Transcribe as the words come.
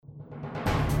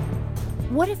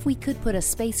What if we could put a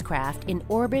spacecraft in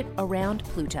orbit around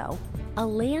Pluto, a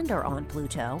lander on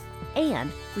Pluto,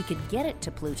 and we could get it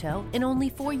to Pluto in only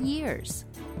 4 years?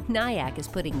 NIAC is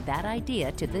putting that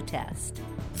idea to the test.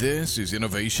 This is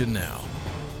Innovation Now.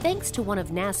 Thanks to one of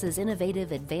NASA's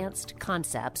Innovative Advanced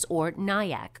Concepts, or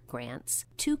NIAC, grants,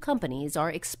 2 companies are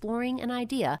exploring an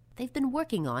idea they've been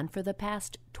working on for the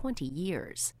past 20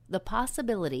 years: the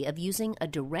possibility of using a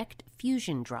direct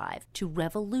fusion drive to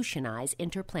revolutionize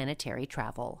interplanetary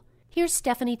travel. Here's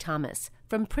Stephanie Thomas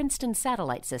from Princeton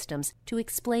Satellite Systems to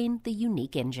explain the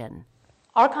unique engine.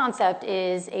 Our concept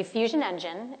is a fusion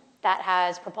engine that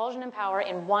has propulsion and power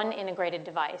in one integrated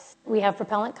device. We have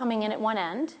propellant coming in at one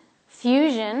end.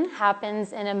 Fusion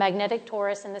happens in a magnetic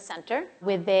torus in the center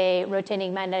with a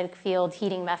rotating magnetic field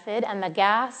heating method, and the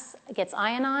gas gets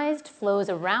ionized, flows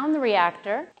around the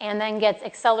reactor, and then gets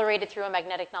accelerated through a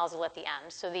magnetic nozzle at the end.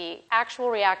 So the actual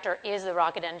reactor is the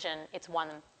rocket engine. It's one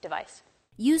device.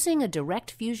 Using a direct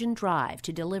fusion drive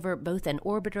to deliver both an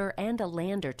orbiter and a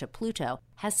lander to Pluto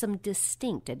has some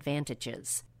distinct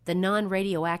advantages. The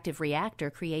non-radioactive reactor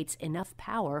creates enough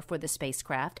power for the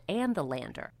spacecraft and the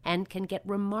lander and can get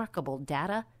remarkable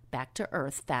data back to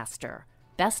Earth faster.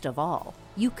 Best of all,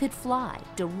 you could fly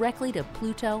directly to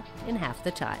Pluto in half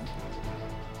the time.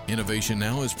 Innovation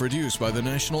Now is produced by the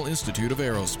National Institute of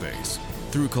Aerospace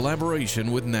through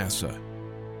collaboration with NASA.